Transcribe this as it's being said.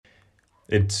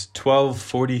It's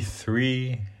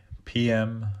 12:43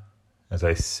 p.m. as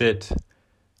I sit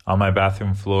on my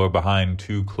bathroom floor behind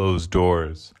two closed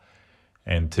doors.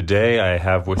 And today I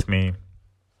have with me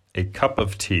a cup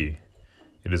of tea.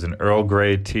 It is an Earl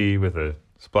Grey tea with a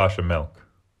splash of milk.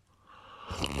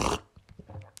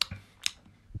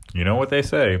 You know what they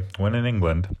say, when in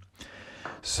England.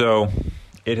 So,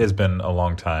 it has been a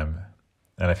long time,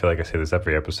 and I feel like I say this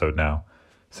every episode now,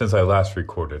 since I last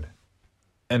recorded.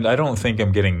 And I don't think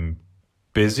I'm getting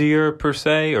busier per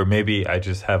se, or maybe I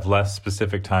just have less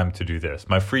specific time to do this.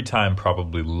 My free time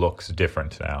probably looks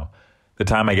different now. The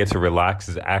time I get to relax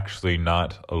is actually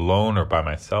not alone or by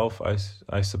myself,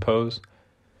 I suppose.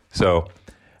 So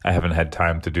I haven't had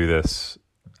time to do this.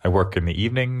 I work in the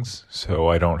evenings, so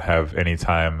I don't have any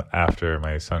time after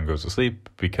my son goes to sleep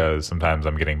because sometimes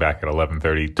I'm getting back at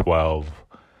 11:30, 12,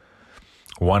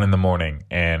 1 in the morning,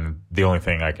 and the only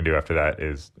thing I can do after that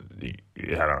is,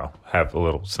 I don't know, have a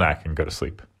little snack and go to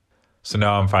sleep. So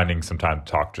now I'm finding some time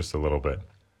to talk just a little bit.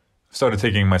 I started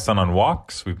taking my son on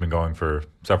walks. We've been going for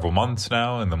several months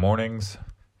now in the mornings.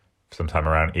 Sometime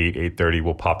around 8:30,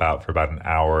 we'll pop out for about an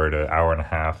hour to hour and a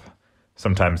half,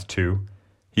 sometimes 2.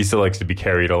 He still likes to be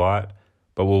carried a lot,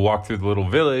 but we'll walk through the little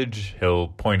village. He'll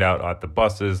point out at the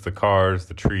buses, the cars,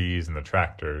 the trees, and the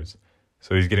tractors.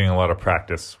 So he's getting a lot of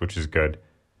practice, which is good.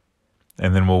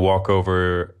 And then we'll walk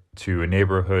over to a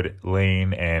neighborhood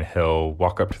lane, and he'll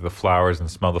walk up to the flowers and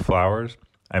smell the flowers.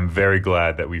 I'm very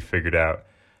glad that we figured out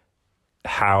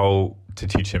how to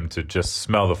teach him to just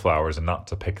smell the flowers and not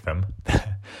to pick them.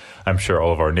 I'm sure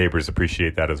all of our neighbors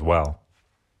appreciate that as well.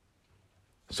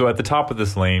 So at the top of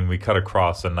this lane, we cut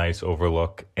across a nice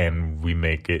overlook, and we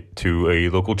make it to a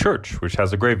local church, which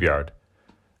has a graveyard.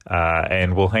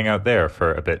 And we'll hang out there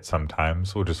for a bit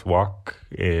sometimes. We'll just walk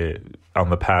on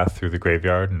the path through the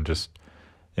graveyard and just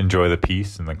enjoy the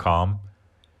peace and the calm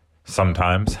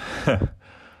sometimes.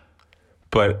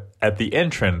 But at the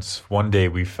entrance, one day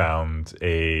we found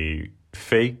a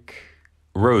fake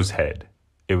rose head.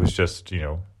 It was just,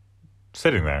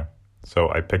 sitting there. So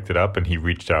I picked it up, and he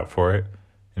reached out for it,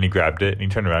 and he grabbed it, and he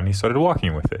turned around, and he started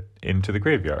walking with it into the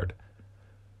graveyard.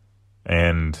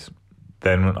 And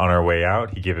then on our way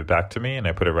out, he gave it back to me, and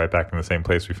I put it right back in the same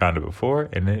place we found it before,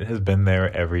 and it has been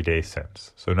there every day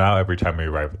since. So now every time we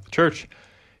arrive at the church,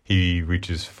 he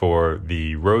reaches for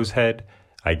the rose head.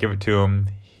 I give it to him.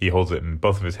 He holds it in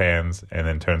both of his hands and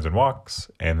then turns and walks,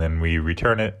 and then we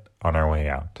return it on our way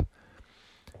out.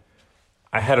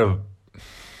 I had a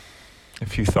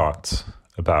few thoughts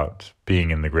about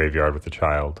being in the graveyard with a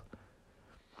child.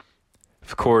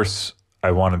 Of course,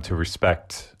 I wanted to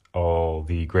respect all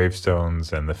the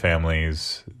gravestones and the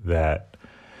families that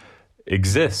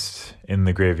exist in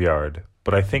the graveyard,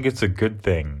 but I think it's a good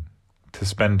thing to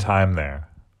spend time there,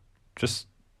 just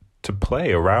to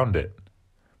play around it,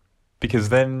 because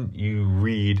then you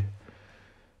read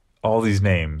all these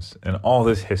names and all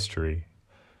this history.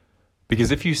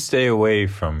 Because if you stay away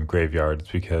from graveyards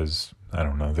because, I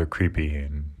don't know, they're creepy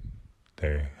and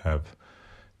they have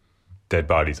dead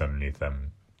bodies underneath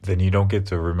them, then you don't get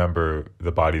to remember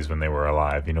the bodies when they were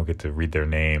alive. You don't get to read their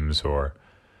names or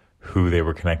who they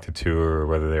were connected to, or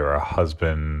whether they were a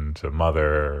husband, a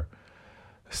mother,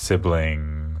 a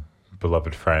sibling,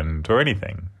 beloved friend, or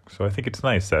anything. So I think it's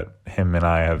nice that him and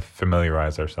I have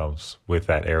familiarized ourselves with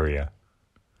that area.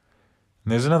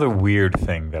 And there's another weird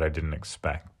thing that I didn't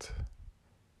expect.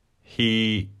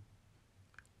 He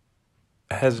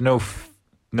has no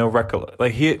recollection.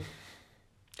 Like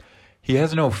he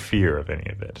has no fear of any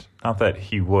of it. Not that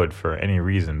he would for any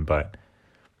reason, but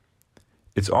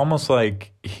it's almost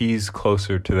like he's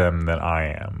closer to them than I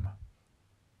am.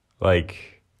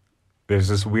 Like, there's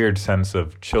this weird sense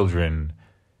of children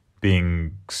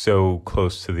being so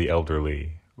close to the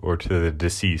elderly or to the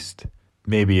deceased.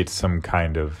 Maybe it's some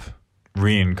kind of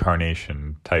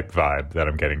reincarnation type vibe that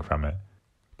I'm getting from it.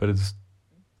 But it's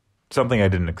something I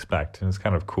didn't expect, and it's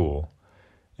kind of cool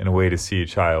in a way to see a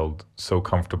child so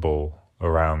comfortable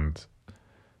around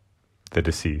the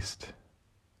deceased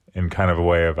in kind of a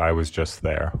way of I was just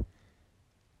there.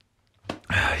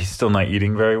 He's still not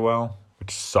eating very well, which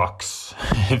sucks.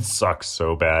 It sucks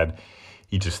so bad.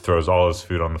 He just throws all his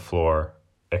food on the floor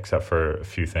except for a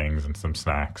few things and some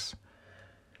snacks.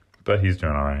 But he's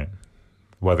doing all right.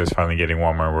 Weather's finally getting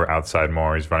warmer. We're outside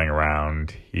more. He's running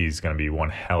around. He's going to be one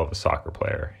hell of a soccer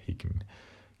player. He can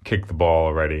kick the ball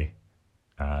already,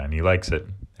 and he likes it.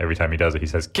 Every time he does it, he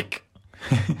says, kick.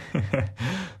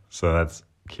 So that's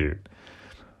cute.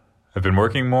 I've been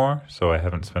working more, so I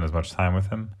haven't spent as much time with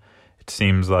him. It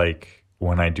seems like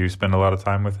when I do spend a lot of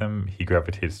time with him, he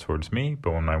gravitates towards me,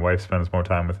 but when my wife spends more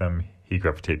time with him, he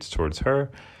gravitates towards her.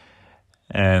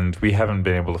 And we haven't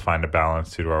been able to find a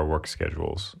balance due to our work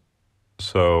schedules.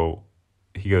 So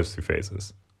he goes through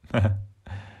phases.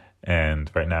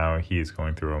 And right now he's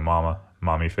going through a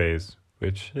mommy phase,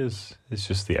 which is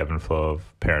just the ebb and flow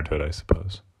of parenthood, I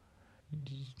suppose.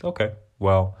 Okay,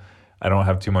 well, I don't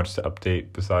have too much to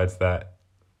update besides that.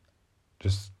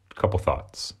 Just a couple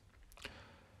thoughts.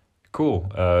 Cool.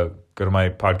 Go to my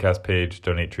podcast page,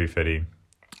 Donate Tree Fitty.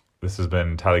 This has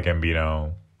been Tyler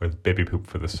Gambino with Baby Poop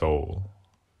for the Soul.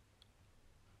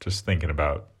 Just thinking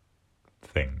about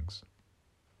things.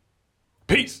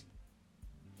 Peace!